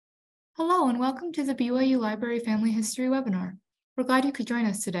Hello and welcome to the BYU Library Family History webinar. We're glad you could join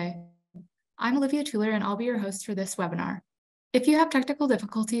us today. I'm Olivia Tuller and I'll be your host for this webinar. If you have technical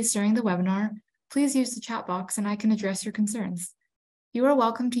difficulties during the webinar, please use the chat box and I can address your concerns. You are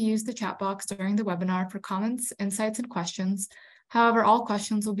welcome to use the chat box during the webinar for comments, insights, and questions. However, all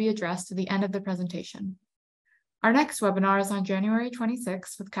questions will be addressed at the end of the presentation. Our next webinar is on January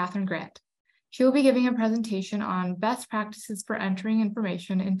 26th with Catherine Grant. She will be giving a presentation on best practices for entering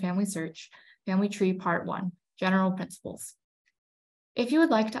information in Family Search, Family Tree Part 1, General Principles. If you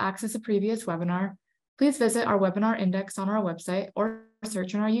would like to access a previous webinar, please visit our webinar index on our website or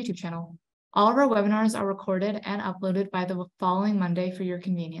search on our YouTube channel. All of our webinars are recorded and uploaded by the following Monday for your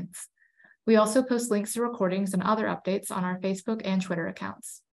convenience. We also post links to recordings and other updates on our Facebook and Twitter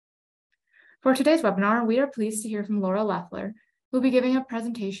accounts. For today's webinar, we are pleased to hear from Laura Lefler, who will be giving a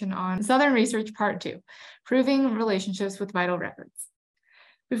presentation on Southern Research Part 2, Proving Relationships with Vital Records.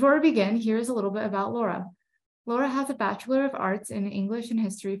 Before we begin, here's a little bit about Laura. Laura has a Bachelor of Arts in English and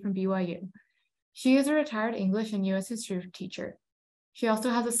History from BYU. She is a retired English and U.S. history teacher. She also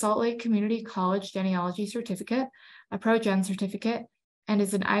has a Salt Lake Community College Genealogy Certificate, a Pro-Gen Certificate, and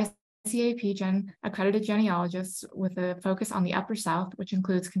is an ICAP Gen accredited genealogist with a focus on the Upper South, which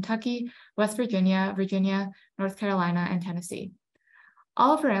includes Kentucky, West Virginia, Virginia, North Carolina, and Tennessee.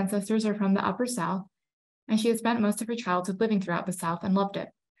 All of her ancestors are from the Upper South, and she has spent most of her childhood living throughout the South and loved it.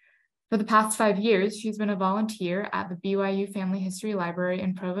 For the past 5 years, she's been a volunteer at the BYU Family History Library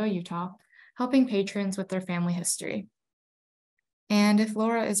in Provo, Utah, helping patrons with their family history. And if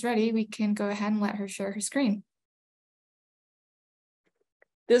Laura is ready, we can go ahead and let her share her screen.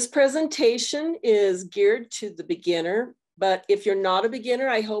 This presentation is geared to the beginner, but if you're not a beginner,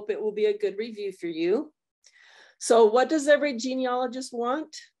 I hope it will be a good review for you. So what does every genealogist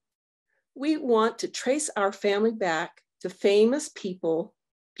want? We want to trace our family back to famous people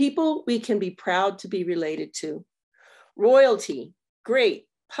we can be proud to be related to. Royalty, great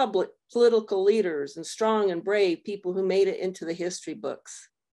public political leaders, and strong and brave people who made it into the history books.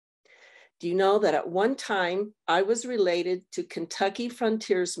 Do you know that at one time I was related to Kentucky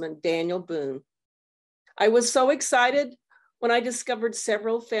frontiersman Daniel Boone? I was so excited when I discovered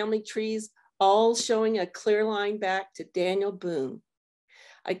several family trees all showing a clear line back to Daniel Boone.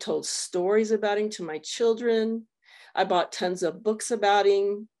 I told stories about him to my children. I bought tons of books about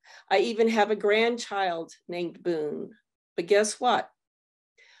him. I even have a grandchild named Boone. But guess what?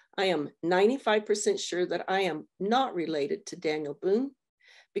 I am 95% sure that I am not related to Daniel Boone,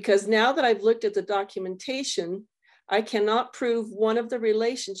 because now that I've looked at the documentation, I cannot prove one of the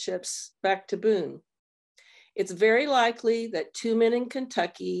relationships back to Boone. It's very likely that two men in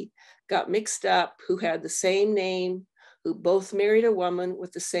Kentucky got mixed up who had the same name, who both married a woman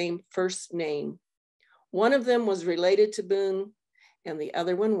with the same first name. One of them was related to Boone and the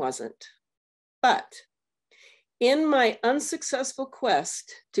other one wasn't. But in my unsuccessful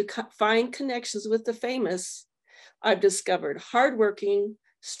quest to find connections with the famous, I've discovered hardworking,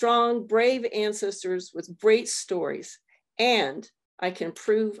 strong, brave ancestors with great stories, and I can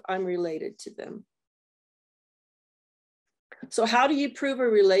prove I'm related to them. So how do you prove a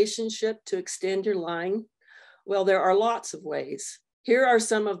relationship to extend your line? Well, there are lots of ways. Here are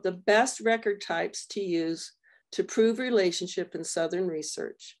some of the best record types to use to prove relationship in Southern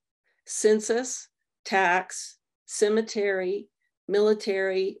research: census, tax, cemetery,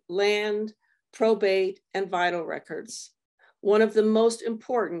 military, land, probate, and vital records. One of the most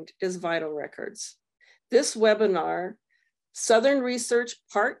important is vital records. This webinar, Southern Research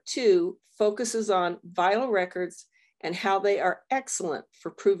Part 2, focuses on vital records and how they are excellent for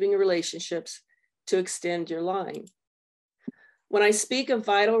proving relationships to extend your line. When I speak of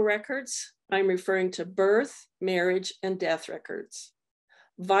vital records, I'm referring to birth, marriage, and death records.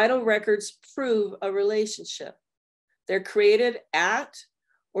 Vital records prove a relationship. They're created at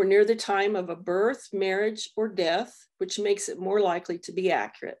or near the time of a birth, marriage, or death, which makes it more likely to be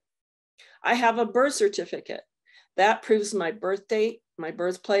accurate. I have a birth certificate. That proves my birth date, my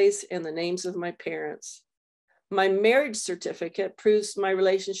birthplace, and the names of my parents. My marriage certificate proves my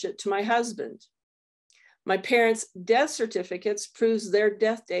relationship to my husband. My parents' death certificates proves their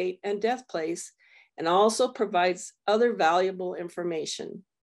death date and death place, and also provides other valuable information.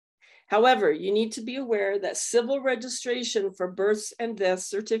 However, you need to be aware that civil registration for births and death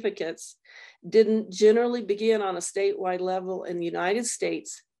certificates didn't generally begin on a statewide level in the United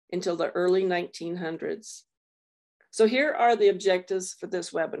States until the early 1900s. So here are the objectives for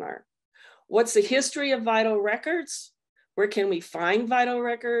this webinar. What's the history of vital records? Where can we find vital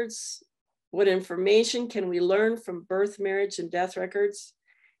records? What information can we learn from birth, marriage, and death records?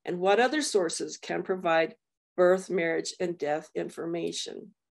 And what other sources can provide birth, marriage, and death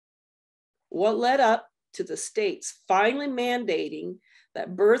information? What led up to the states finally mandating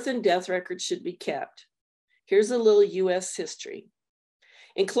that birth and death records should be kept? Here's a little US history.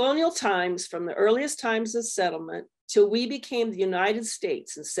 In colonial times, from the earliest times of settlement till we became the United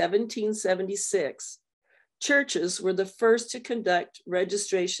States in 1776, churches were the first to conduct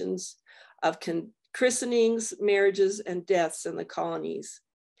registrations of christenings, marriages, and deaths in the colonies.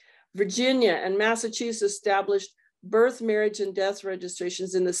 Virginia and Massachusetts established birth, marriage, and death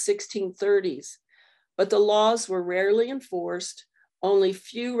registrations in the 1630s, but the laws were rarely enforced. Only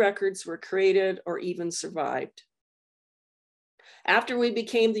few records were created or even survived. After we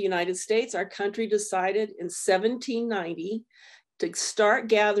became the United States, our country decided in 1790 to start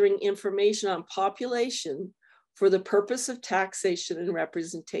gathering information on population for the purpose of taxation and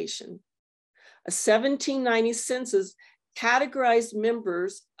representation. A 1790 census categorized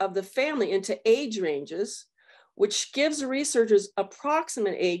members of the family into age ranges, which gives researchers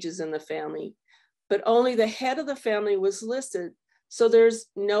approximate ages in the family, but only the head of the family was listed. So there's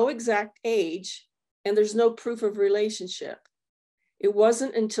no exact age and there's no proof of relationship. It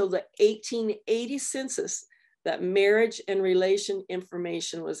wasn't until the 1880 census that marriage and relation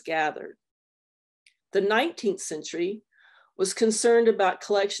information was gathered. The 19th century was concerned about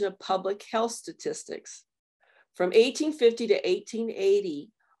collection of public health statistics. From 1850 to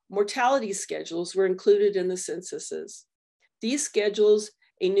 1880, mortality schedules were included in the censuses. These schedules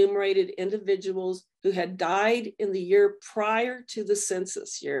enumerated individuals who had died in the year prior to the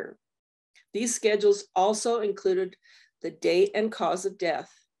census year. These schedules also included the date and cause of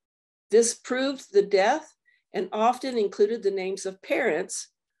death. This proved the death and often included the names of parents,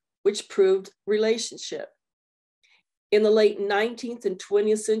 which proved relationship. In the late 19th and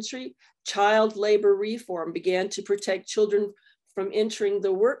 20th century, child labor reform began to protect children from entering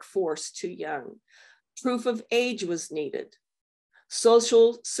the workforce too young. Proof of age was needed.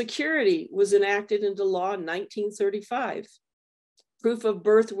 Social Security was enacted into law in 1935. Proof of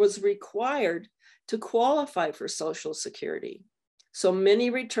birth was required to qualify for Social Security. So many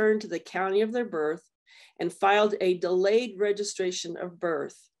returned to the county of their birth and filed a delayed registration of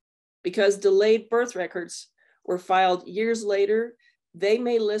birth. Because delayed birth records were filed years later, they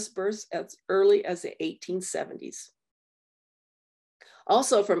may list births as early as the 1870s.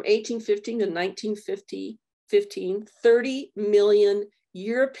 Also, from 1815 to 1915, 30 million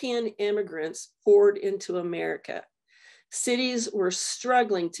European immigrants poured into America. Cities were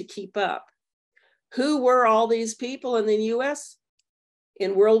struggling to keep up. Who were all these people in the US?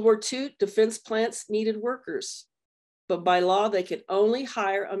 In World War II, defense plants needed workers, but by law, they could only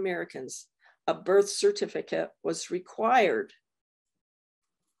hire Americans. A birth certificate was required.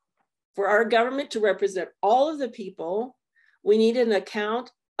 For our government to represent all of the people, we needed an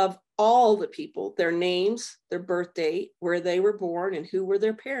account of all the people, their names, their birth date, where they were born, and who were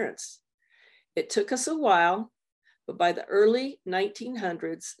their parents. It took us a while, but by the early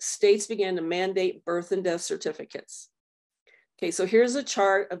 1900s, states began to mandate birth and death certificates. Okay, so here's a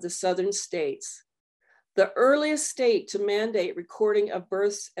chart of the southern states. The earliest state to mandate recording of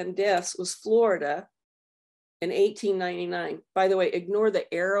births and deaths was Florida in 1899. By the way, ignore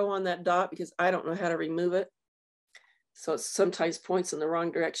the arrow on that dot because I don't know how to remove it. So it sometimes points in the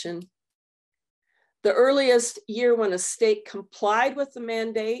wrong direction. The earliest year when a state complied with the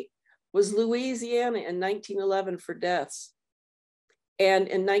mandate was Louisiana in 1911 for deaths. And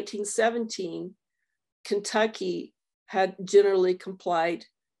in 1917, Kentucky had generally complied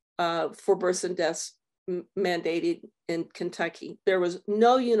for births and deaths mandated in Kentucky. There was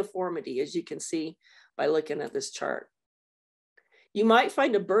no uniformity, as you can see by looking at this chart. You might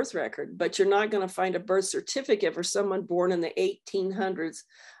find a birth record, but you're not going to find a birth certificate for someone born in the 1800s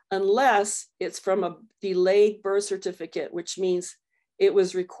unless it's from a delayed birth certificate, which means it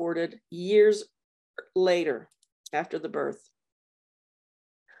was recorded years later after the birth.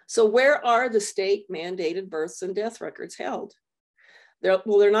 So where are the state mandated births and death records held?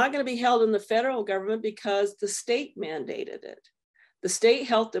 They're not going to be held in the federal government because the state mandated it. The state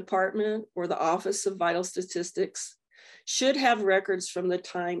health department or the Office of Vital Statistics should have records from the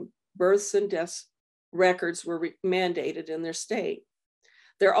time births and deaths records were mandated in their state.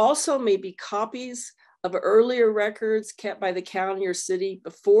 There also may be copies of earlier records kept by the county or city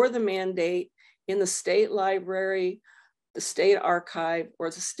before the mandate in the state library, the state archive, or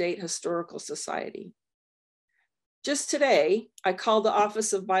the state historical society. Just today, I called the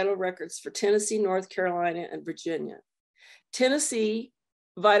Office of Vital Records for Tennessee, North Carolina, and Virginia. Tennessee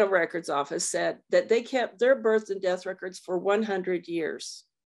Vital Records Office said that they kept their birth and death records for 100 years.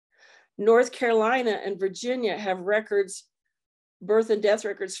 North Carolina and Virginia have records, birth and death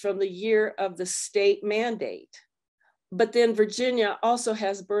records from the year of the state mandate. But then Virginia also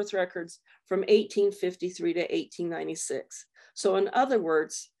has birth records from 1853 to 1896. So in other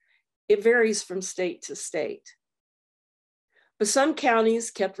words, it varies from state to state. But some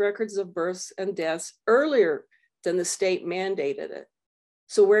counties kept records of births and deaths earlier than the state mandated it.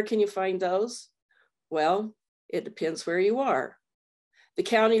 So where can you find those? Well, it depends where you are. The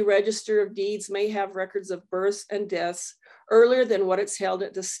county register of deeds may have records of births and deaths earlier than what it's held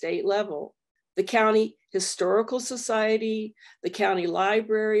at the state level. The county historical society, the county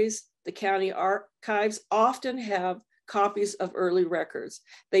libraries, the county archives often have copies of early records.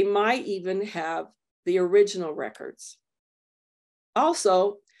 They might even have the original records.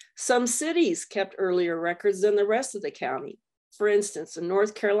 Also, some cities kept earlier records than the rest of the county. For instance, in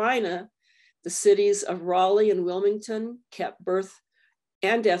North Carolina, the cities of Raleigh and Wilmington kept birth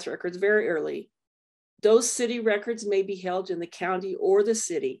and death records very early. Those city records may be held in the county or the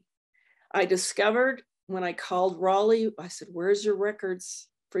city. I discovered when I called Raleigh, I said, "Where's your records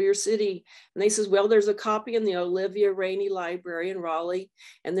for your city?" And they says, "Well, there's a copy in the Olivia Rainey Library in Raleigh,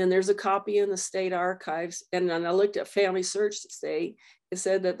 and then there's a copy in the state archives." And then I looked at Family Search today. It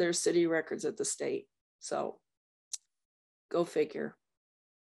said that there's city records at the state. So go figure.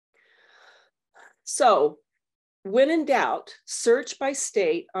 So when in doubt, search by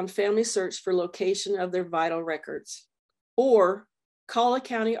state on Family Search for location of their vital records, or call a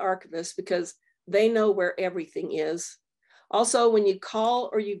county archivist because they know where everything is. Also, when you call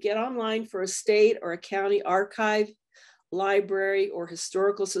or you get online for a state or a county archive, library, or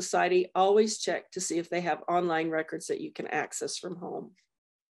historical society, always check to see if they have online records that you can access from home.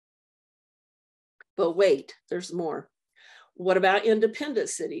 But wait, there's more. What about independent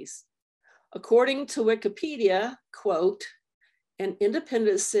cities? According to Wikipedia, quote, "An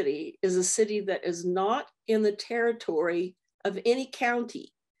independent city is a city that is not in the territory of any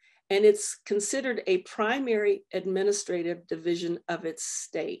county, and it's considered a primary administrative division of its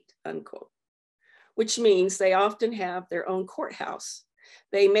state," unquote, which means they often have their own courthouse.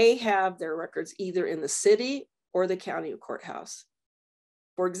 They may have their records either in the city or the county courthouse.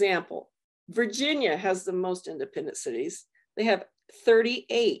 For example, Virginia has the most independent cities. They have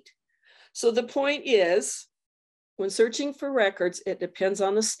 38. So the point is, when searching for records, it depends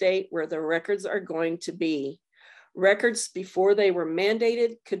on the state where the records are going to be. Records before they were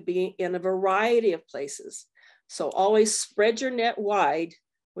mandated could be in a variety of places. So always spread your net wide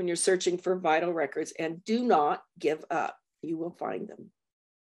when you're searching for vital records, and do not give up. You will find them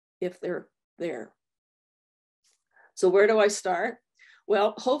if they're there. So where do I start?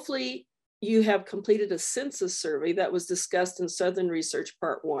 Well, hopefully you have completed a census survey that was discussed in Southern Research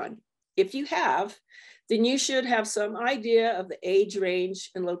Part 1. If you have, then you should have some idea of the age range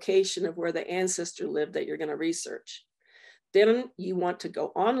and location of where the ancestor lived that you're going to research. Then you want to go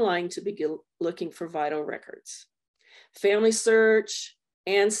online to begin looking for vital records. Family Search,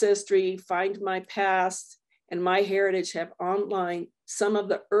 Ancestry, Find My Past, and My Heritage have online some of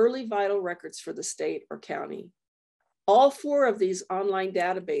the early vital records for the state or county. All 4 of these online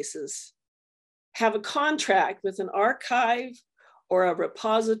databases have a contract with an archive or a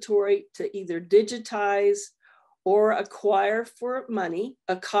repository to either digitize or acquire for money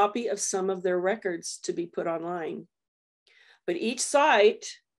a copy of some of their records to be put online. But each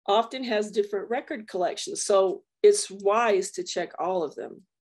site often has different record collections, so it's wise to check all of them.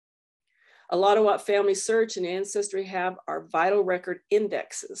 A lot of what Family Search and Ancestry have are vital record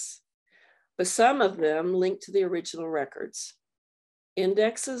indexes, but some of them link to the original records.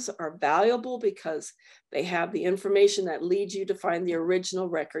 Indexes are valuable because they have the information that leads you to find the original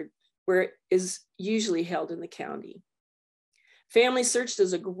record, where it is usually held in the county. Family Search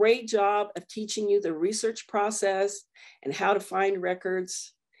does a great job of teaching you the research process and how to find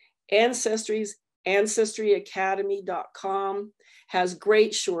records. Ancestry's ancestryacademy.com has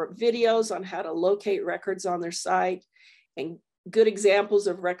great short videos on how to locate records on their site and good examples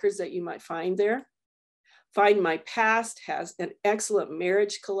of records that you might find there. Find My Past has an excellent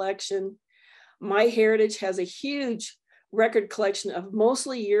marriage collection. My Heritage has a huge record collection of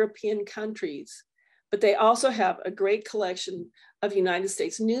mostly European countries, but they also have a great collection of United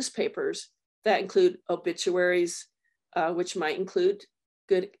States newspapers that include obituaries, which might include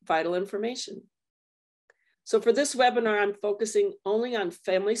good vital information. So for this webinar, I'm focusing only on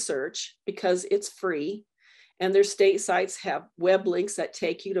Family Search because it's free, and their state sites have web links that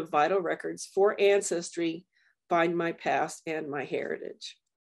take you to vital records for Ancestry, Find My Past, and My Heritage.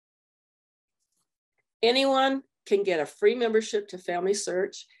 Anyone can get a free membership to Family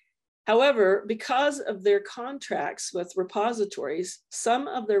Search. However, because of their contracts with repositories, some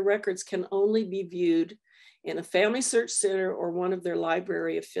of their records can only be viewed in a Family Search Center or one of their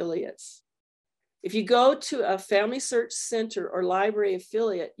library affiliates. If you go to a Family Search Center or library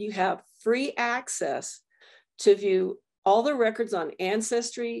affiliate, you have free access to view all the records on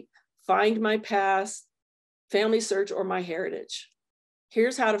Ancestry, Find My Past, Family Search, or MyHeritage.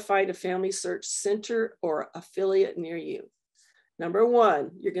 Here's how to find a Family Search Center or affiliate near you. Number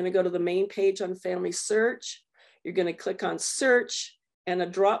one, you're going to go to the main page on Family Search. You're going to click on Search, and a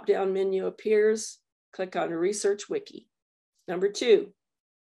drop-down menu appears. Click on Research Wiki. Number two,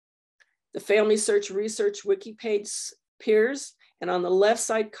 the Family Search Research Wiki page appears, and on the left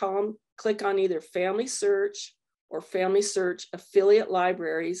side column, click on either Family Search or Family Search affiliate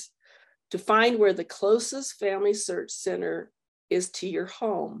libraries to find where the closest Family Search Center is to your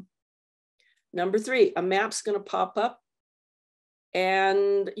home. Number three, a map's going to pop up,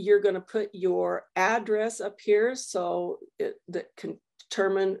 and you're going to put your address up here so that can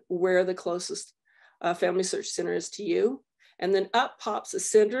determine where the closest Family Search Center is to you. And then up pops a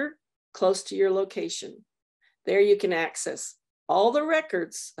center close to your location. There you can access all the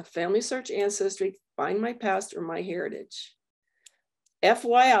records of Family Search, Ancestry, Find My Past, or MyHeritage.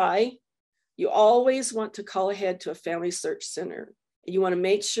 FYI, you always want to call ahead to a Family Search Center. You want to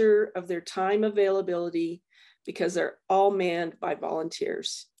make sure of their time availability because they're all manned by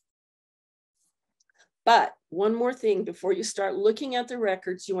volunteers. But one more thing, before you start looking at the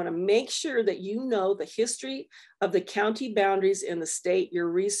records, you want to make sure that you know the history of the county boundaries in the state you're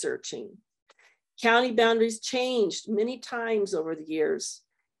researching. County boundaries changed many times over the years.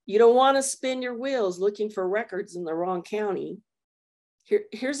 You don't want to spin your wheels looking for records in the wrong county.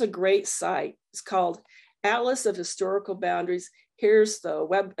 Here's a great site. It's called Atlas of Historical Boundaries. Here's the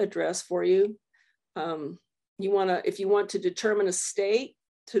web address for you. If you want to determine a state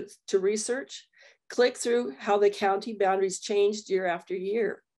to research, click through how the county boundaries changed year after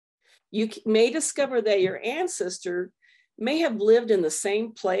year. You may discover that your ancestor may have lived in the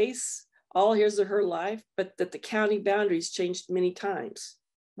same place all his or her life, but that the county boundaries changed many times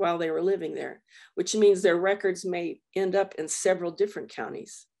while they were living there, which means their records may end up in several different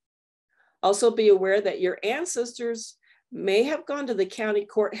counties. Also be aware that your ancestors may have gone to the county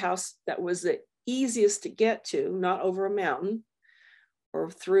courthouse that was the easiest to get to, not over a mountain or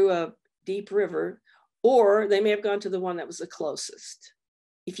through a deep river, or they may have gone to the one that was the closest.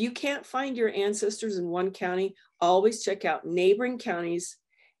 If you can't find your ancestors in one county, always check out neighboring counties,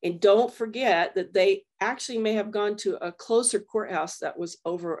 and don't forget that they actually may have gone to a closer courthouse that was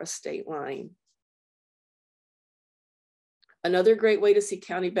over a state line. Another great way to see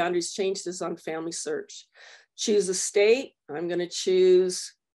county boundaries changed is on Family Search. Choose a state. I'm going to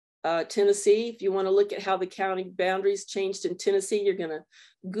choose Tennessee. If you want to look at how the county boundaries changed in Tennessee, you're going to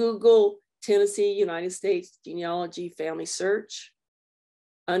Google Tennessee, United States Genealogy Family Search.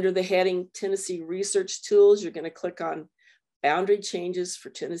 Under the heading Tennessee Research Tools, you're going to click on Boundary Changes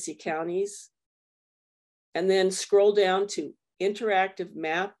for Tennessee Counties. And then scroll down to Interactive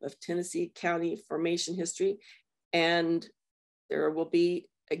Map of Tennessee County Formation History. And there will be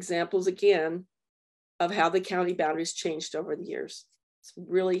examples again of how the county boundaries changed over the years. It's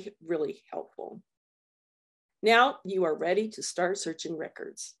really, really helpful. Now you are ready to start searching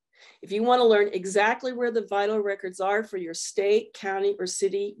records. If you want to learn exactly where the vital records are for your state, county, or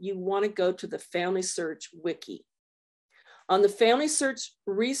city, you want to go to the Family Search Wiki. On the Family Search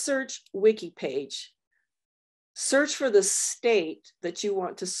Research Wiki page, search for the state that you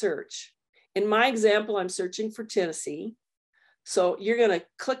want to search. In my example, I'm searching for Tennessee. So you're going to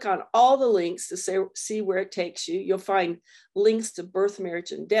click on all the links to see where it takes you. You'll find links to birth,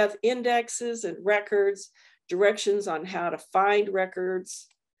 marriage, and death indexes and records, directions on how to find records.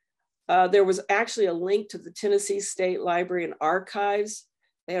 There was actually a link to the Tennessee State Library and Archives.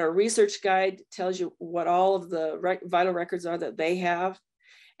 They had a research guide that tells you what all of the vital records are that they have.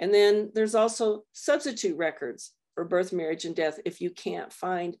 And then there's also substitute records for birth, marriage, and death if you can't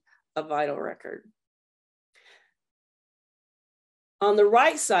find a vital record. On the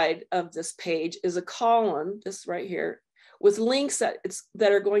right side of this page is a column, this right here, with links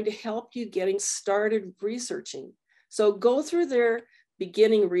that are going to help you getting started researching. So go through their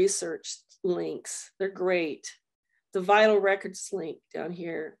beginning research links. They're great. The vital records link down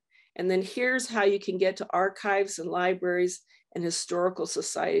here. And then here's how you can get to archives and libraries and historical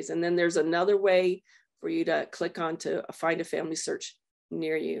societies. And then there's another way for you to click on to find a family search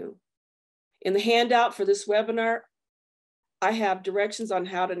near you. In the handout for this webinar, I have directions on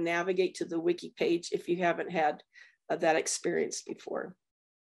how to navigate to the wiki page if you haven't had that experience before.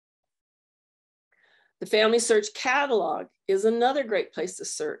 The Family Search Catalog is another great place to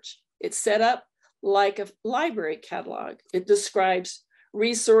search. It's set up like a library catalog. It describes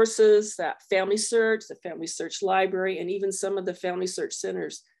resources that Family Search, the Family Search Library, and even some of the Family Search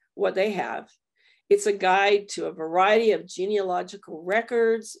centers, what they have. It's a guide to a variety of genealogical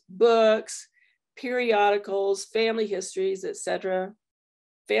records, books, periodicals, family histories, etc.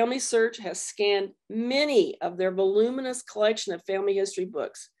 Family Search has scanned many of their voluminous collection of family history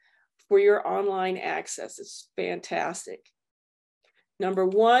books for your online access. It's fantastic. Number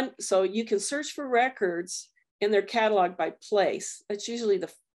one, so you can search for records in their catalog by place. That's usually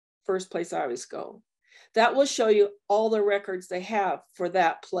the first place I always go. That will show you all the records they have for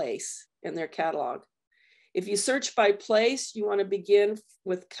that place in their catalog. If you search by place, you want to begin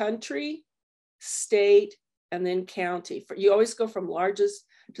with country, state, and then county. You always go from largest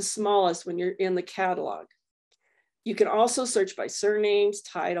to smallest when you're in the catalog. You can also search by surnames,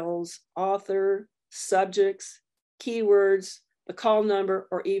 titles, author, subjects, keywords, the call number,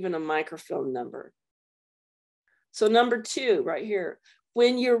 or even a microfilm number. So number two, right here,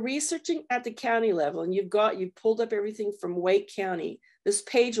 when you're researching at the county level and you've pulled up everything from Wake County, this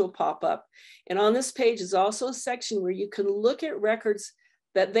page will pop up. And on this page is also a section where you can look at records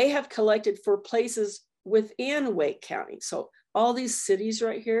that they have collected for places within Wake County. So all these cities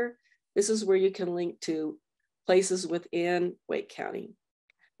right here, this is where you can link to places within Wake County.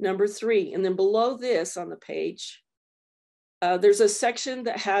 Number three, and then below this on the page, there's a section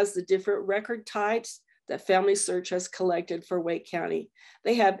that has the different record types that Family Search has collected for Wake County.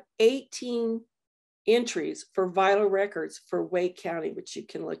 They have 18 entries for vital records for Wake County, which you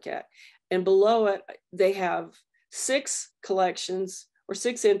can look at. And below it, they have 6 collections or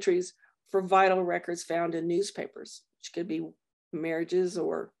 6 entries for vital records found in newspapers, which could be marriages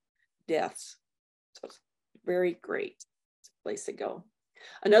or deaths. So it's very great place to go.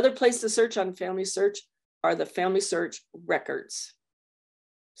 Another place to search on Family Search are the Family Search records.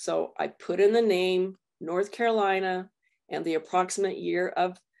 So I put in the name, North Carolina, and the approximate year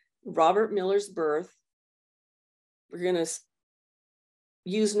of Robert Miller's birth. We're going to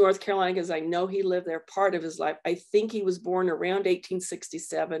use North Carolina because I know he lived there part of his life. I think he was born around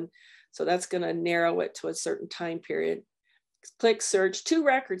 1867. So that's going to narrow it to a certain time period. Click search, 2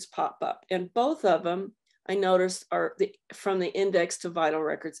 records pop up, and both of them I noticed are from the index to vital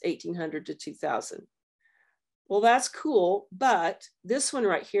records 1800 to 2000. Well, that's cool, but this one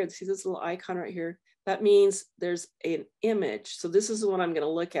right here, see this little icon right here? That means there's an image. So this is the one I'm going to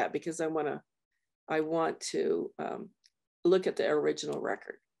look at because I want to look at the original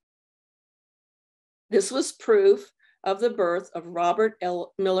record. This was proof of the birth of Robert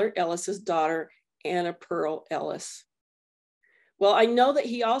Miller Ellis's daughter, Anna Pearl Ellis. Well, I know that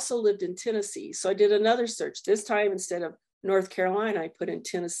he also lived in Tennessee, so I did another search. This time, instead of North Carolina, I put in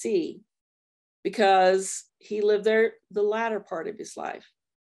Tennessee because he lived there the latter part of his life.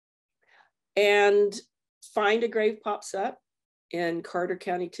 And Find a Grave pops up in Carter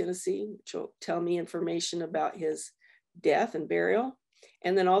County, Tennessee, which will tell me information about his death and burial.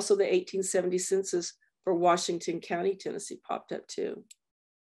 And then also the 1870 census for Washington County, Tennessee popped up too.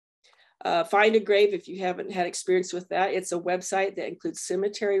 Find a Grave, if you haven't had experience with that, it's a website that includes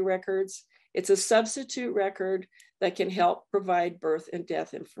cemetery records. It's a substitute record that can help provide birth and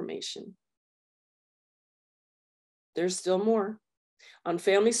death information. There's still more. On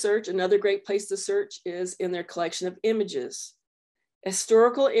Family Search, another great place to search is in their collection of images.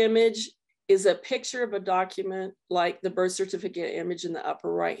 Historical image is a picture of a document like the birth certificate image in the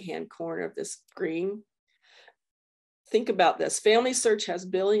upper right-hand corner of this screen. Think about this. Family Search has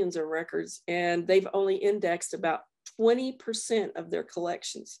billions of records, and they've only indexed about 20% of their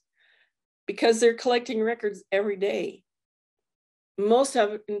collections because they're collecting records every day. Most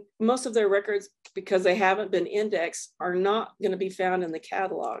of their records, because they haven't been indexed, are not going to be found in the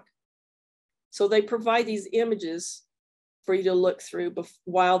catalog. So they provide these images for you to look through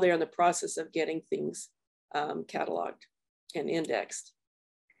while they're in the process of getting things cataloged and indexed.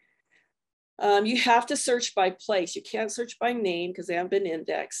 You have to search by place. You can't search by name because they haven't been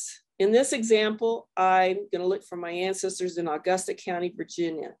indexed. In this example, I'm going to look for my ancestors in Augusta County,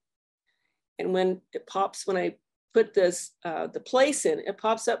 Virginia. And when I put this, the place in, it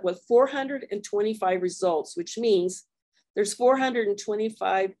pops up with 425 results, which means there's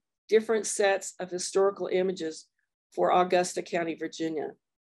 425 different sets of historical images for Augusta County, Virginia.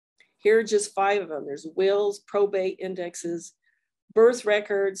 Here are just 5 of them. There's wills, probate indexes, birth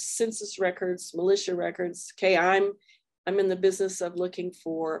records, census records, militia records. Okay, I'm in the business of looking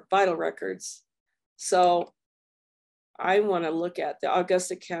for vital records. So I want to look at the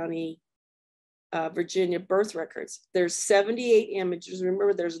Augusta County, Virginia birth records. There's 78 images.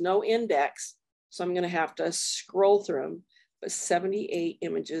 Remember, there's no index, so I'm going to have to scroll through them, but 78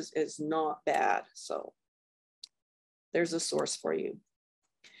 images is not bad. So there's a source for you.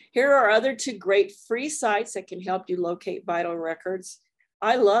 Here are other 2 great free sites that can help you locate vital records.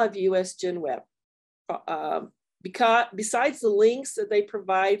 I love US GenWeb. because besides the links that they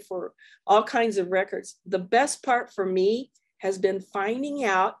provide for all kinds of records, the best part for me has been finding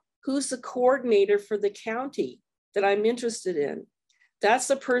out who's the coordinator for the county that I'm interested in. That's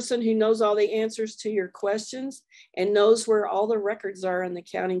the person who knows all the answers to your questions and knows where all the records are in the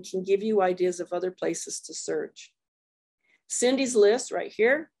county and can give you ideas of other places to search. Cindy's List right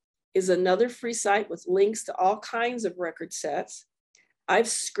here is another free site with links to all kinds of record sets. I've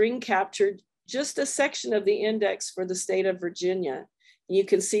screen captured just a section of the index for the state of Virginia. You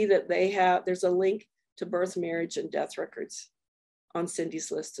can see that there's a link to birth, marriage, and death records on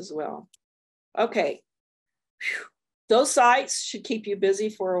Cindy's List as well. Okay, whew. Those sites should keep you busy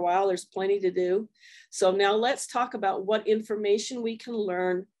for a while. There's plenty to do. So now let's talk about what information we can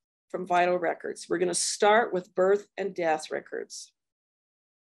learn from vital records. We're going to start with birth and death records.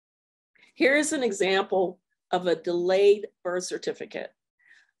 Here is an example of a delayed birth certificate.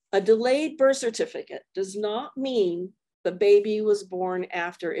 A delayed birth certificate does not mean the baby was born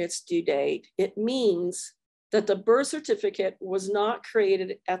after its due date. It means that the birth certificate was not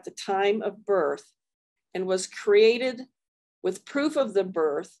created at the time of birth and was created with proof of the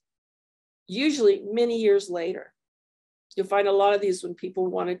birth, usually many years later. You'll find a lot of these when people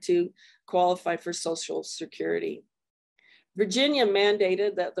wanted to qualify for Social Security. Virginia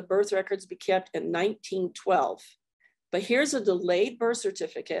mandated that the birth records be kept in 1912, but here's a delayed birth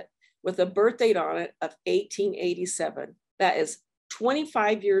certificate with a birth date on it of 1887. That is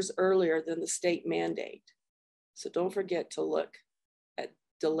 25 years earlier than the state mandate. So don't forget to look at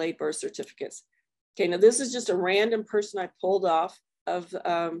delayed birth certificates. Okay, now this is just a random person I pulled off of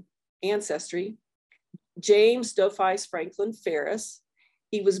Ancestry. James Dophius Franklin Ferris.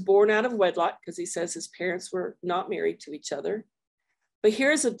 He was born out of wedlock because he says his parents were not married to each other. But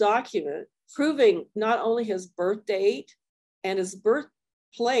here's a document proving not only his birth date and his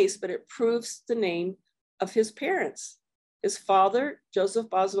birthplace, but it proves the name of his parents. His father, Joseph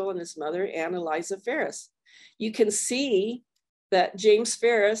Boswell, and his mother, Anne Eliza Ferris. You can see that James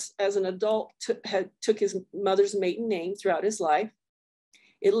Ferris, as an adult, took his mother's maiden name throughout his life.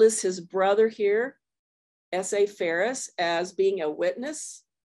 It lists his brother here, S.A. Ferris, as being a witness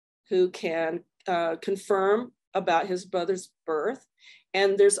who can confirm about his brother's birth.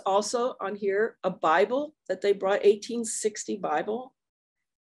 And there's also on here a Bible that they brought, 1860 Bible,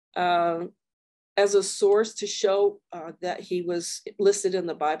 as a source to show that he was listed in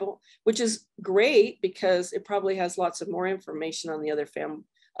the Bible, which is great because it probably has lots of more information on the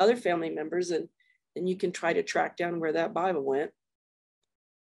other family members, and you can try to track down where that Bible went.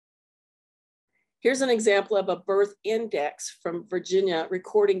 Here's an example of a birth index from Virginia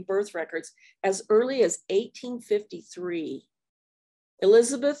recording birth records as early as 1853.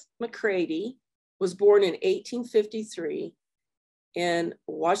 Elizabeth McCready was born in 1853 in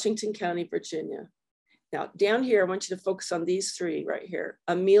Washington County, Virginia. Now, down here, I want you to focus on these three right here,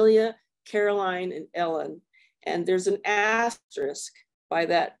 Amelia, Caroline, and Ellen. And there's an asterisk by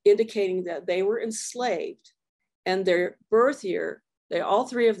that indicating that they were enslaved. And their birth year, all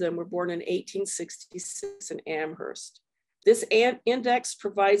three of them were born in 1866 in Amherst. This index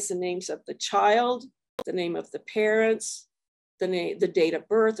provides the names of the child, the name of the parents, the date of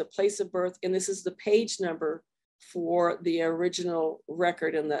birth, the place of birth, and this is the page number for the original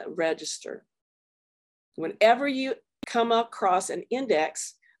record in the register. Whenever you come across an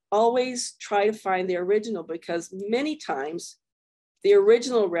index, always try to find the original because many times the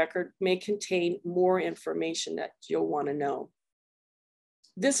original record may contain more information that you'll want to know.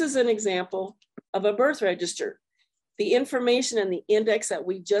 This is an example of a birth register. The information in the index that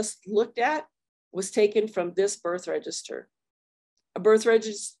we just looked at was taken from this birth register. A birth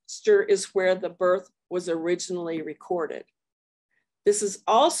register is where the birth was originally recorded. This is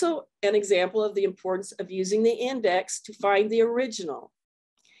also an example of the importance of using the index to find the original.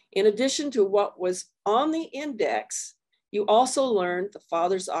 In addition to what was on the index, you also learned the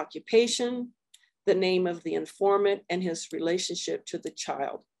father's occupation, the name of the informant, and his relationship to the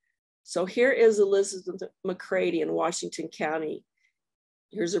child. So here is Elizabeth McCready in Washington County.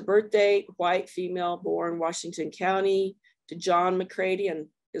 Here's her birth date, white, female, born Washington County, to John McCready and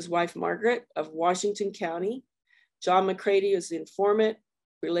his wife Margaret of Washington County. John McCready is the informant,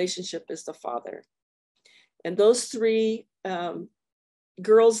 relationship is the father. And those three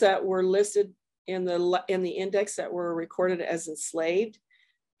girls that were listed in the index that were recorded as enslaved,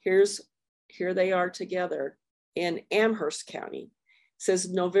 here they are together in Amherst County. It says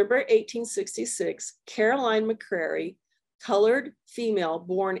November 1866, Caroline McCrary, colored female,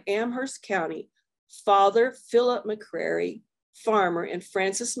 born Amherst County, father Philip McCrary, farmer, and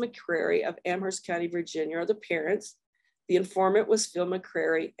Frances McCrary of Amherst County, Virginia are the parents. The informant was Phil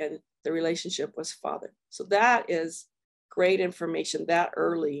McCrary, and the relationship was father. So that is great information that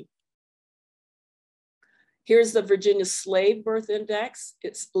early. Here's the Virginia Slave Birth Index.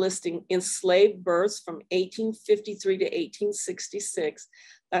 It's listing enslaved births from 1853 to 1866.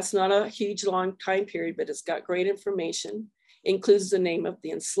 That's not a huge long time period, but it's got great information. It includes the name of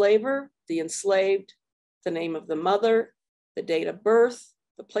the enslaver, the enslaved, the name of the mother, the date of birth,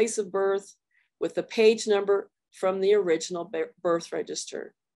 the place of birth, with the page number from the original birth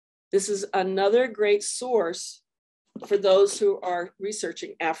register. This is another great source for those who are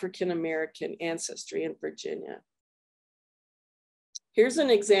researching African-American ancestry in Virginia. Here's an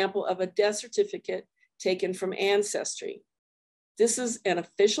example of a death certificate taken from Ancestry. This is an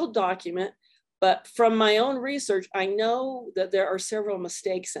official document, but from my own research, I know that there are several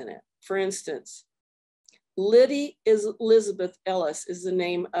mistakes in it. For instance, Liddy Elizabeth Ellis is the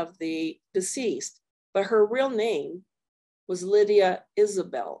name of the deceased, but her real name was Lydia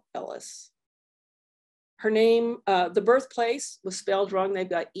Isabel Ellis. Her name, the birthplace was spelled wrong. They've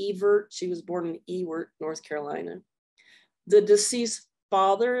got Evert. She was born in Ewart, North Carolina. The deceased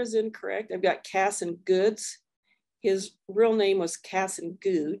father is incorrect. They've got Casson Goods. His real name was Casson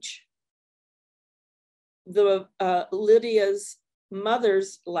Gooch. The Lydia's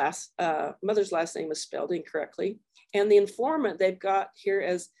mother's last name is spelled incorrectly. And the informant they've got here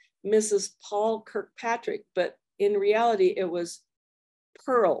as Mrs. Paul Kirkpatrick, but in reality, it was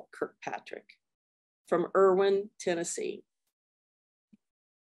Pearl Kirkpatrick from Irwin, Tennessee.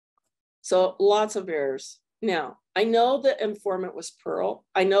 So lots of errors. Now, I know the informant was Pearl.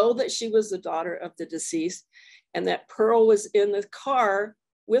 I know that she was the daughter of the deceased and that Pearl was in the car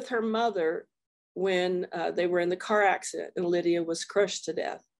with her mother when they were in the car accident and Lydia was crushed to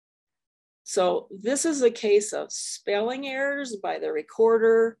death. So this is a case of spelling errors by the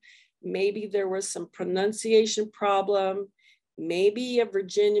recorder. Maybe there was some pronunciation problem. Maybe a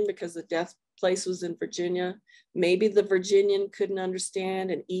Virginian, because the death place was in Virginia. Maybe the Virginian couldn't understand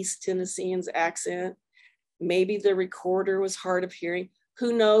an East Tennessean's accent. Maybe the recorder was hard of hearing.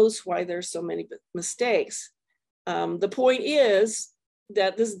 Who knows why there's so many mistakes? The point is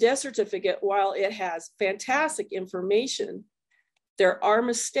that this death certificate, while it has fantastic information, there are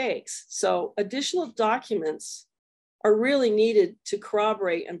mistakes. So additional documents are really needed to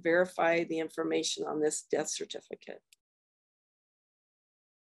corroborate and verify the information on this death certificate.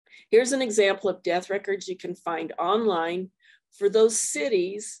 Here's an example of death records you can find online for those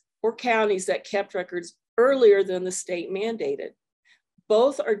cities or counties that kept records earlier than the state mandated.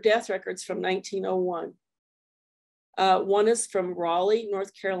 Both are death records from 1901. One is from Raleigh,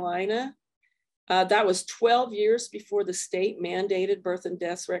 North Carolina. That was 12 years before the state mandated birth and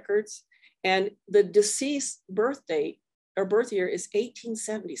death records. And the deceased birth date or birth year is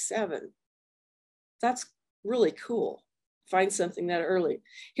 1877. That's really cool. Find something that early.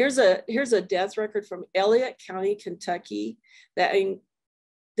 Here's a death record from Elliott County, Kentucky that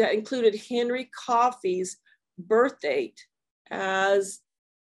included Henry Coffey's birth date as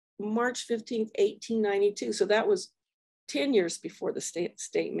March 15th, 1892. So that was 10 years before the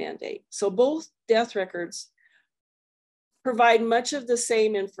state mandate. So both death records provide much of the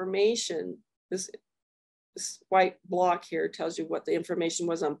same information. This white block here tells you what the information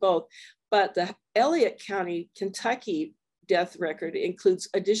was on both, but the Elliott County, Kentucky death record includes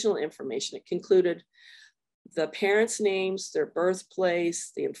additional information. It included the parents' names, their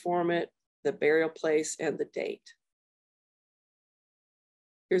birthplace, the informant, the burial place, and the date.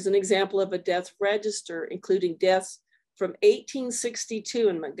 Here's an example of a death register, including deaths from 1862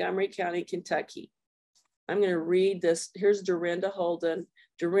 in Montgomery County, Kentucky. I'm going to read this. Here's Dorinda Holden.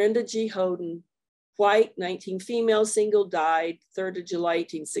 Dorinda G. Holden, white, 19, female, single, died 3rd of July,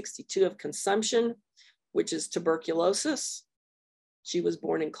 1862 of consumption, which is tuberculosis. She was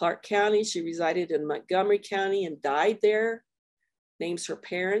born in Clark County. She resided in Montgomery County and died there. Names her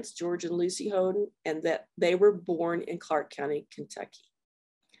parents, George and Lucy Holden, and that they were born in Clark County, Kentucky.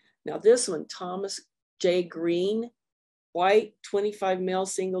 Now this one, Thomas J. Green, white, 25, male,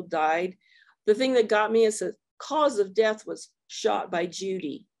 single, died. The thing that got me is the cause of death was shot by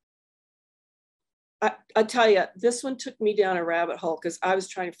Judy. I tell you, this one took me down a rabbit hole because I was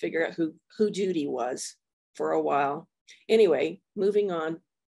trying to figure out who Judy was for a while. Anyway, moving on.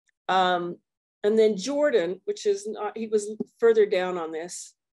 And then Jordan, which is not, he was further down on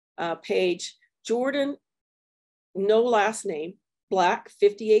this page. Jordan, no last name, black,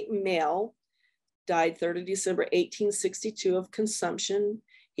 58, male, died 3rd of December, 1862 of consumption.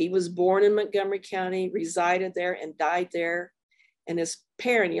 He was born in Montgomery County, resided there and died there. And his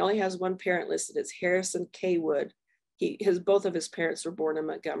parent, he only has one parent listed, it's Harrison K. Wood. Both of his parents were born in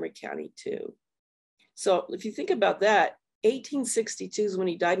Montgomery County too. So if you think about that, 1862 is when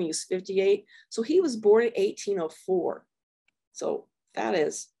he died, and he was 58. So he was born in 1804. So that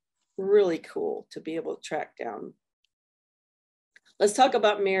is really cool to be able to track down. Let's talk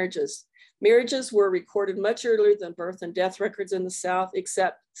about marriages. Marriages were recorded much earlier than birth and death records in the South,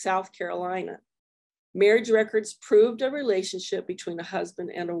 except South Carolina. Marriage records proved a relationship between a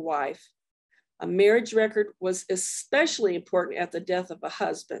husband and a wife. A marriage record was especially important at the death of a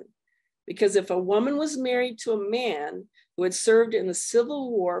husband, because if a woman was married to a man who had served in the Civil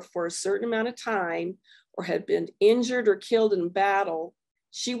War for a certain amount of time or had been injured or killed in battle,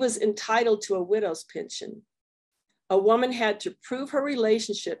 she was entitled to a widow's pension. A woman had to prove her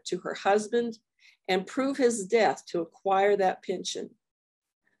relationship to her husband and prove his death to acquire that pension.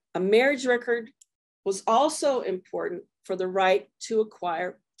 A marriage record was also important for the right to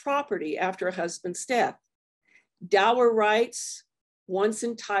acquire property after a husband's death. Dower rights once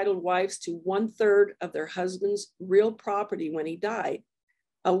entitled wives to 1/3 of their husband's real property when he died.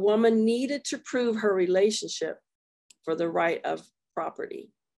 A woman needed to prove her relationship for the right of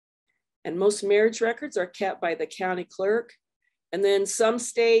property. And most marriage records are kept by the county clerk. And then some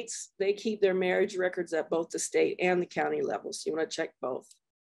states, they keep their marriage records at both the state and the county level. So you want to check both.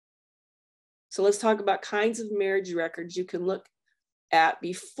 So let's talk about kinds of marriage records you can look at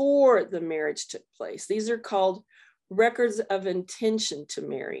before the marriage took place. These are called records of intention to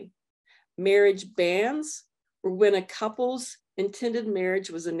marry. Marriage bans were when a couple's intended marriage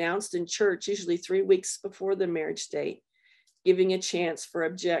was announced in church, usually 3 weeks before the marriage date, giving a chance for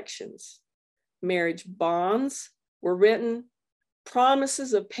objections. Marriage bonds were written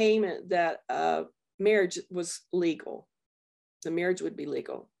promises of payment that marriage was legal. The marriage would be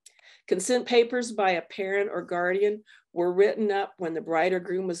legal. Consent papers by a parent or guardian were written up when the bride or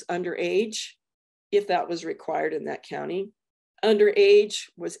groom was underage, if that was required in that county. Underage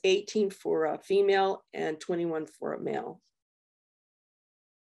was 18 for a female and 21 for a male.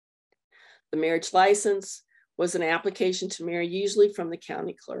 The marriage license was an application to marry, usually from the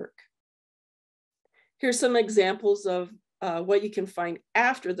county clerk. Here's some examples of what you can find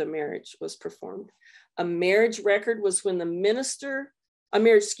after the marriage was performed. A marriage record was when the minister, a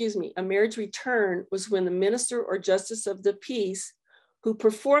marriage return was when the minister or justice of the peace who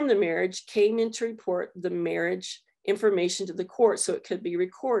performed the marriage came in to report the marriage information to the court so it could be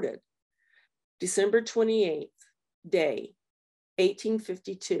recorded. December 28th, day,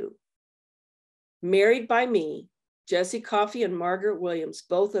 1852. Married by me, Jesse Coffey and Margaret Williams,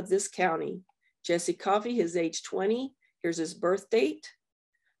 both of this county. Jesse Coffey, his age 20, here's his birth date.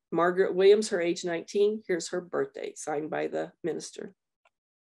 Margaret Williams, her age 19, here's her birth date, signed by the minister.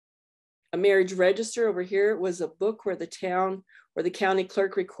 A marriage register over here was a book where the county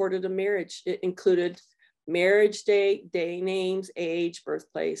clerk recorded a marriage. It included marriage date, day names, age,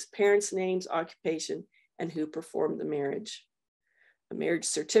 birthplace, parents' names, occupation, and who performed the marriage. A marriage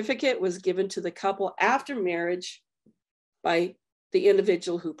certificate was given to the couple after marriage by the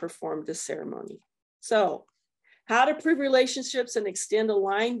individual who performed the ceremony. So, how to prove relationships and extend a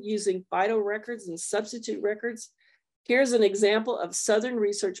line using vital records and substitute records. Here's an example of Southern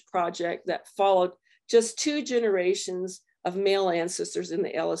research project that followed just 2 generations of male ancestors in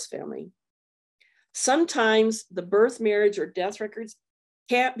the Ellis family. Sometimes the birth, marriage, or death records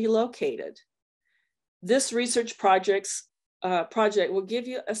can't be located. This research project will give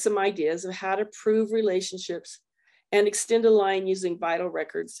you some ideas of how to prove relationships and extend a line using vital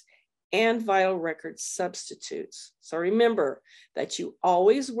records and vital record substitutes. So remember that you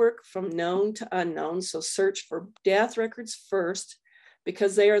always work from known to unknown. So search for death records first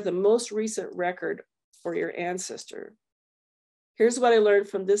because they are the most recent record for your ancestor. Here's what I learned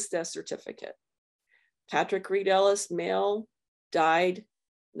from this death certificate. Patrick Reed Ellis, male, died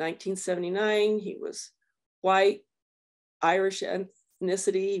 1979. He was white, Irish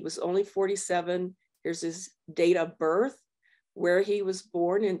ethnicity. He was only 47. Here's his date of birth, where he was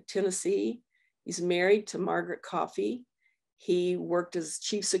born in Tennessee. He's married to Margaret Coffey. He worked as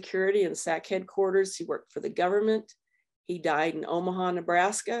chief security in SAC headquarters. He worked for the government. He died in Omaha,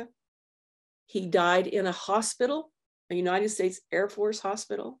 Nebraska. He died in a hospital, a United States Air Force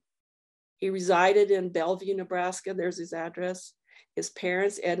hospital. He resided in Bellevue, Nebraska. There's his address. His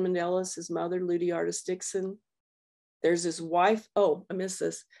parents, Edmund Ellis, his mother, Ludie Artis Dixon. There's his wife. Oh, I missed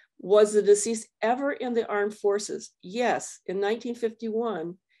this. Was the deceased ever in the armed forces? Yes, in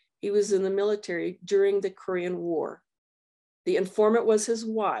 1951, he was in the military during the Korean War. The informant was his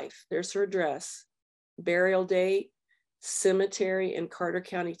wife. There's her address, burial date, cemetery in Carter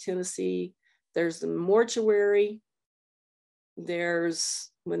County, Tennessee. There's the mortuary. There's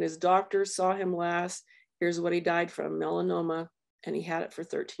when his doctor saw him last. Here's what he died from, melanoma, and he had it for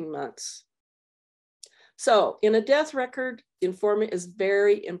 13 months. So in a death record, the informant is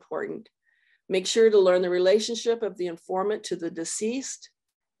very important. Make sure to learn the relationship of the informant to the deceased.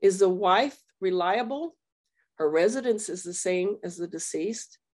 Is the wife reliable? Her residence is the same as the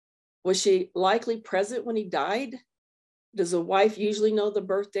deceased. Was she likely present when he died? Does the wife usually know the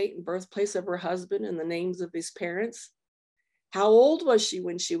birth date and birthplace of her husband and the names of his parents? How old was she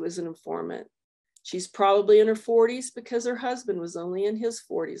when she was an informant? She's probably in her 40s because her husband was only in his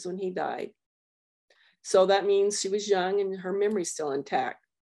 40s when he died. So that means she was young and her memory's still intact.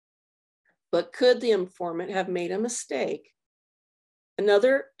 But could the informant have made a mistake?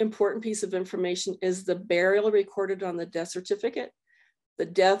 Another important piece of information is the burial recorded on the death certificate. The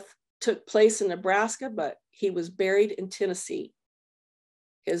death took place in Nebraska, but he was buried in Tennessee.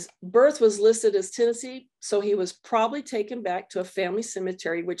 His birth was listed as Tennessee, so he was probably taken back to a family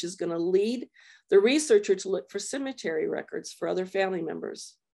cemetery, which is going to lead the researcher to look for cemetery records for other family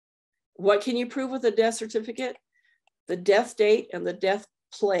members. What can you prove with a death certificate? The death date and the death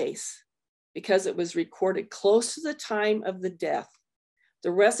place, because it was recorded close to the time of the death.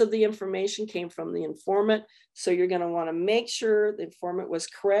 The rest of the information came from the informant, so you're going to want to make sure the informant was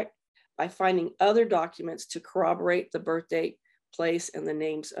correct by finding other documents to corroborate the birth date, place, and the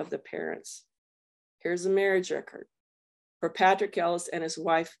names of the parents. Here's a marriage record for Patrick Ellis and his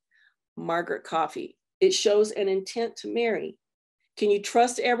wife, Margaret Coffey. It shows an intent to marry. Can you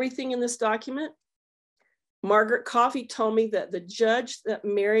trust everything in this document? Margaret Coffey told me that the judge that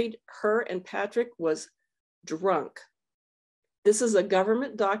married her and Patrick was drunk. This is a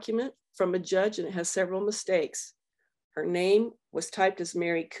government document from a judge, and it has several mistakes. Her name was typed as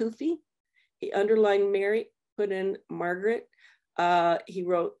Mary Coffey. He underlined Mary, put in Margaret. He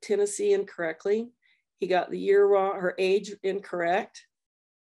wrote Tennessee incorrectly. He got the year wrong, her age incorrect.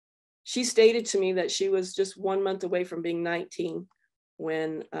 She stated to me that she was just 1 month away from being 19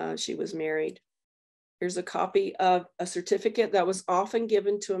 when she was married. Here's a copy of a certificate that was often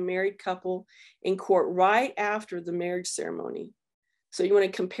given to a married couple in court right after the marriage ceremony. So you want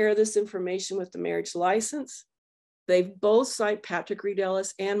to compare this information with the marriage license. They've both signed, Patrick Reed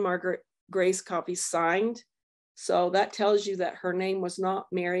Ellis and Margaret Grace Coffey signed. So that tells you that her name was not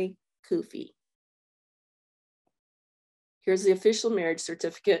Mary Coffey. Here's the official marriage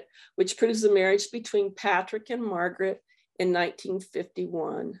certificate, which proves the marriage between Patrick and Margaret in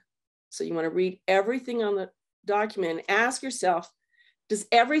 1951. So you want to read everything on the document and ask yourself, does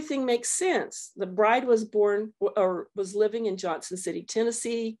everything make sense? The bride was born or was living in Johnson City,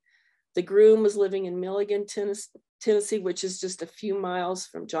 Tennessee. The groom was living in Milligan, Tennessee, which is just a few miles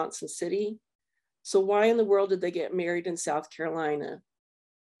from Johnson City. So why in the world did they get married in South Carolina?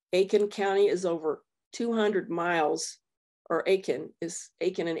 Aiken County is over 200 miles, or Aiken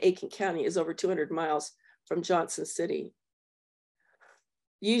and Aiken County is over 200 miles from Johnson City.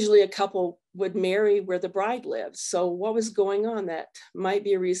 Usually a couple would marry where the bride lives. So what was going on? That might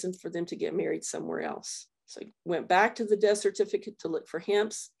be a reason for them to get married somewhere else. So I went back to the death certificate to look for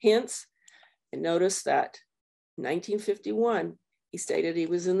hints and noticed that in 1951, he stated he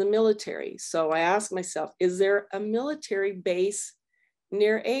was in the military. So I asked myself, is there a military base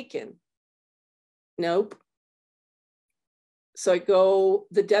near Aiken? Nope. So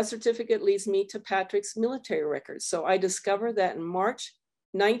the death certificate leads me to Patrick's military records. So I discovered that in March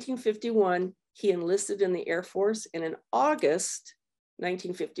 1951, he enlisted in the Air Force, and in August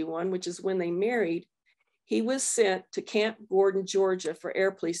 1951, which is when they married, he was sent to Camp Gordon, Georgia for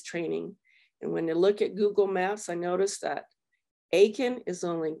air police training. And when you look at Google Maps, I noticed that Aiken is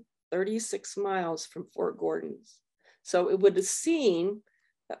only 36 miles from Fort Gordon. So it would have seemed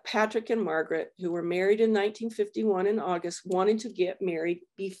that Patrick and Margaret, who were married in 1951 in August, wanted to get married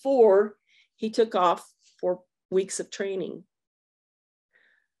before he took off for weeks of training.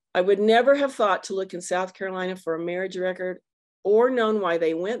 I would never have thought to look in South Carolina for a marriage record or known why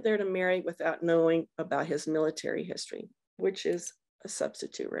they went there to marry without knowing about his military history, which is a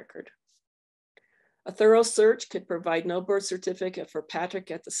substitute record. A thorough search could provide no birth certificate for Patrick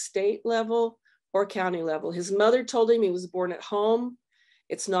at the state level or county level. His mother told him he was born at home.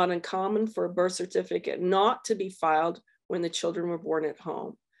 It's not uncommon for a birth certificate not to be filed when the children were born at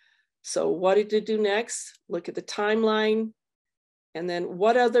home. So what did it do next? Look at the timeline. And then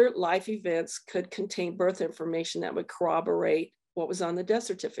what other life events could contain birth information that would corroborate what was on the death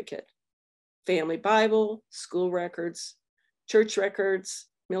certificate? Family Bible, school records, church records,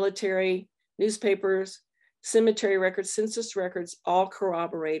 military, newspapers, cemetery records, census records, all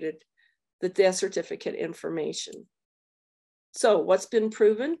corroborated the death certificate information. So what's been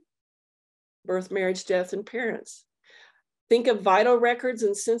proven? Birth, marriage, death, and parents. Think of vital records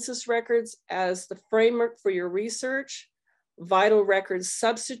and census records as the framework for your research. Vital records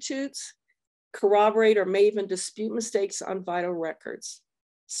substitutes corroborate, or may even dispute mistakes on vital records.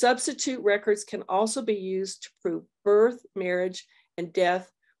 Substitute records can also be used to prove birth, marriage, and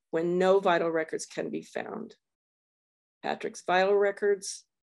death when no vital records can be found. Patrick's vital records,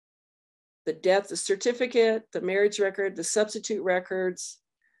 the death certificate, the marriage record, the substitute records,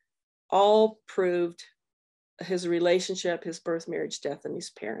 all proved his relationship, his birth, marriage, death, and his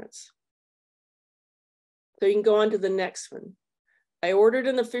parents. So you can go on to the next one. I ordered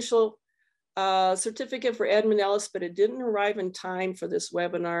an official certificate for Edmund Ellis, but it didn't arrive in time for this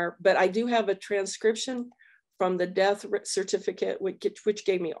webinar. But I do have a transcription from the death certificate, which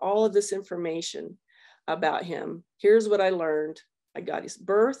gave me all of this information about him. Here's what I learned. I got his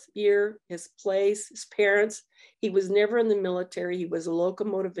birth year, his place, his parents. He was never in the military. He was a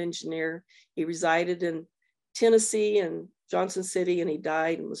locomotive engineer. He resided in Tennessee and Johnson City, and he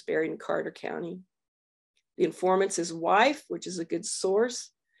died and was buried in Carter County. The informant's his wife, which is a good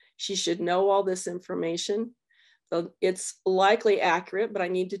source. She should know all this information. So it's likely accurate, but I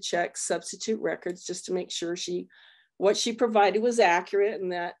need to check substitute records just to make sure what she provided was accurate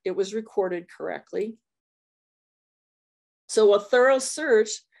and that it was recorded correctly. So a thorough search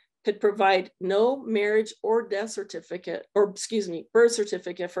could provide no marriage or death certificate, birth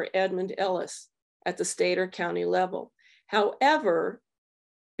certificate for Edmund Ellis at the state or county level. However,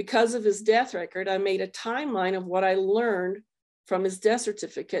 because of his death record, I made a timeline of what I learned from his death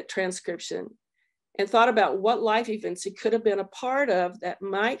certificate transcription and thought about what life events he could have been a part of that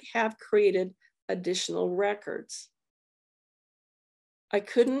might have created additional records. I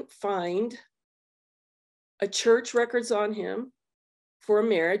couldn't find a church records on him for a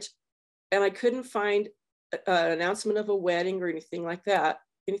marriage, and I couldn't find an announcement of a wedding or anything like that,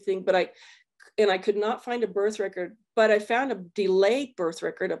 I could not find a birth record, but I found a delayed birth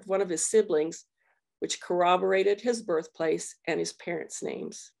record of one of his siblings, which corroborated his birthplace and his parents'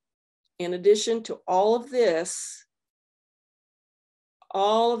 names. In addition to all of this,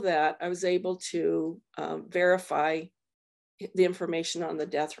 all of that, I was able to verify the information on the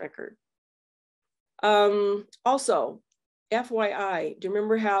death record. Also, FYI, do you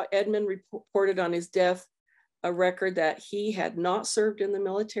remember how Edmund reported on his death a record that he had not served in the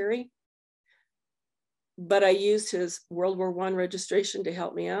military? But I used his World War I registration to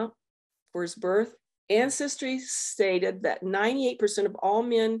help me out for his birth. Ancestry stated that 98% of all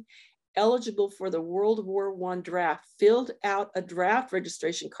men eligible for the World War I draft filled out a draft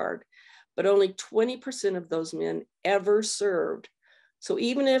registration card, but only 20% of those men ever served. So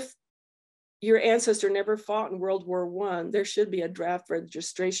even if your ancestor never fought in World War I, there should be a draft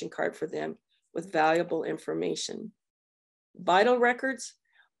registration card for them with valuable information. Vital records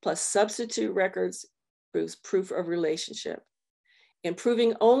plus substitute records proves proof of relationship. In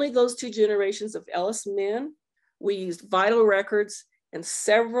proving only those two generations of Ellis men, we used vital records and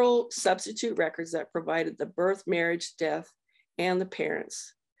several substitute records that provided the birth, marriage, death, and the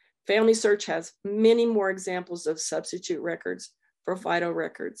parents. Family Search has many more examples of substitute records for vital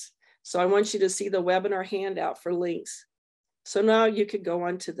records. So I want you to see the webinar handout for links. So now you could go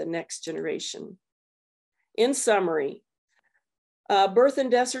on to the next generation. In summary, birth and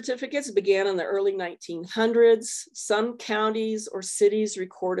death certificates began in the early 1900s. Some counties or cities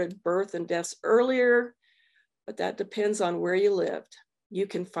recorded birth and deaths earlier, but that depends on where you lived. You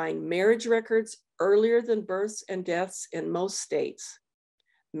can find marriage records earlier than births and deaths in most states.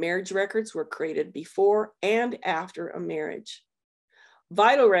 Marriage records were created before and after a marriage.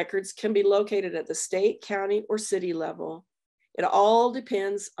 Vital records can be located at the state, county, or city level. It all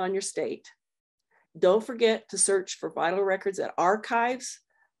depends on your state. Don't forget to search for vital records at archives,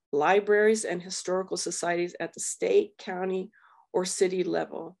 libraries, and historical societies at the state, county, or city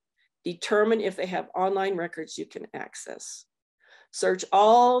level. Determine if they have online records you can access. Search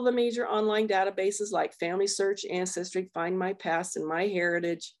all the major online databases like Family Search, Ancestry, Find My Past, and My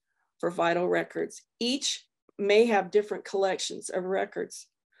Heritage for vital records. Each may have different collections of records.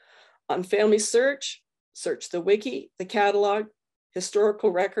 On Family Search, search the wiki, the catalog, historical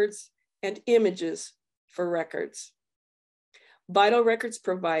records, and images for records. Vital records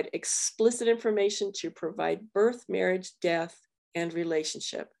provide explicit information to provide birth, marriage, death, and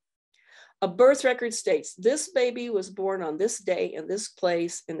relationship. A birth record states, this baby was born on this day in this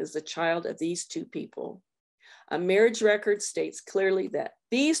place and is the child of these two people. A marriage record states clearly that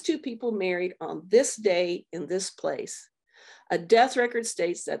these two people married on this day in this place. A death record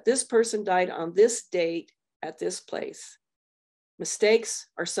states that this person died on this date at this place. Mistakes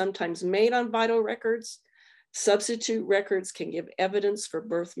are sometimes made on vital records. Substitute records can give evidence for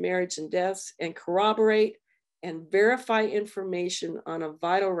birth, marriage, and deaths and corroborate and verify information on a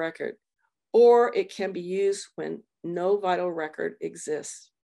vital record, or it can be used when no vital record exists.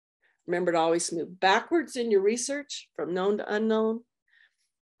 Remember to always move backwards in your research from known to unknown,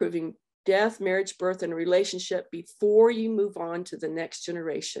 proving death, marriage, birth, and relationship before you move on to the next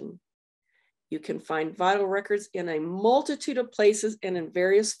generation. You can find vital records in a multitude of places and in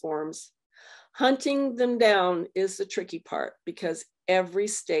various forms. Hunting them down is the tricky part because every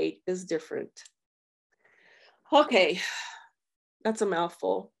state is different. Okay, that's a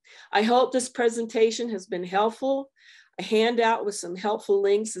mouthful. I hope this presentation has been helpful. A handout with some helpful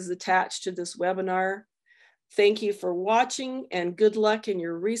links is attached to this webinar. Thank you for watching and good luck in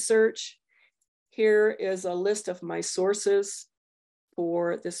your research. Here is a list of my sources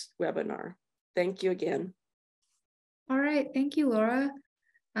for this webinar. Thank you again. All right, thank you, Laura.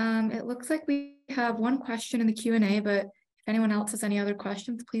 It looks like we have one question in the Q&A, but if anyone else has any other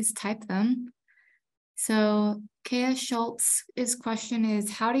questions, please type them. So Kaya Schultz's question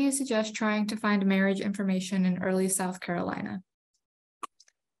is, how do you suggest trying to find marriage information in early South Carolina?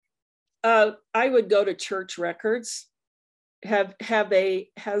 I would go to church records.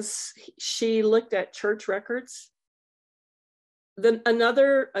 Has she looked at church records? Then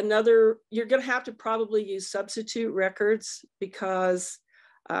another, you're going to have to probably use substitute records because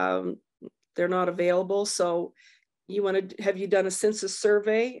they're not available. So you want to, have you done a census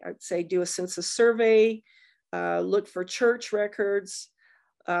survey? I'd say do a census survey, look for church records.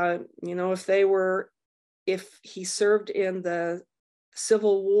 You know, if he served in the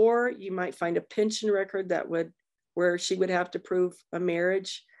Civil War, you might find a pension record where she would have to prove a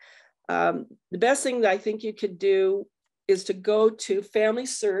marriage. The best thing that I think you could do is to go to Family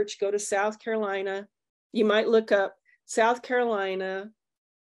Search, go to South Carolina. You might look up South Carolina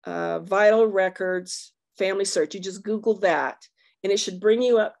vital records, Family Search. You just Google that, and it should bring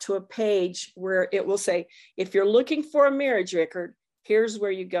you up to a page where it will say, if you're looking for a marriage record, here's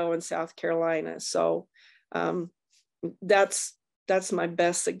where you go in South Carolina. So that's my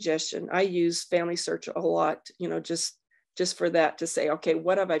best suggestion. I use Family Search a lot, you know, just for that, to say, okay,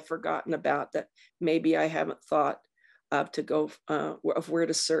 what have I forgotten about that maybe I haven't thought of to go of where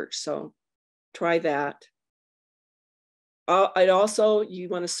to search. So try that. I'd also, you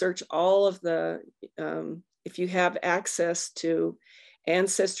want to search all of the, if you have access to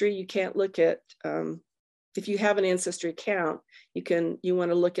Ancestry, you can't look at, if you have an Ancestry account, you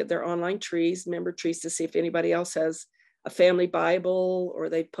want to look at their online trees, member trees, to see if anybody else has a family Bible or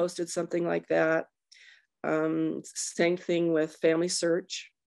they posted something like that. Same thing with Family Search.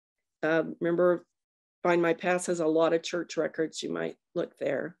 Remember, Find My Past has a lot of church records. You might look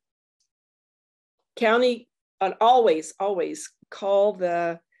there. County, and always call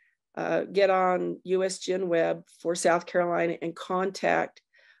the, get on US Gen Web for South Carolina and contact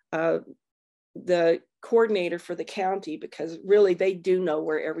the coordinator for the county, because really they do know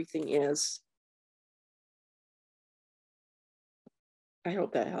where everything is. I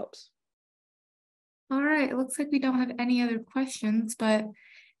hope that helps. All right, it looks like we don't have any other questions, but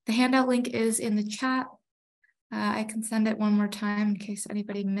the handout link is in the chat. I can send it one more time in case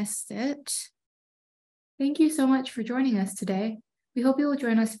anybody missed it. Thank you so much for joining us today. We hope you will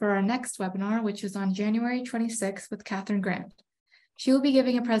join us for our next webinar, which is on January 26th with Catherine Grant. She will be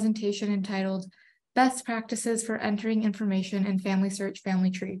giving a presentation entitled Best Practices for Entering Information in Family Search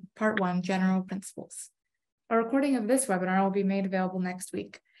Family Tree, Part 1, General Principles. A recording of this webinar will be made available next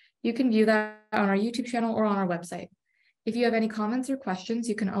week. You can view that on our YouTube channel or on our website. If you have any comments or questions,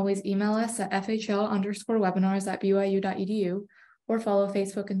 you can always email us at fhl_webinars@byu.edu or follow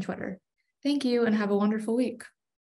Facebook and Twitter. Thank you and have a wonderful week.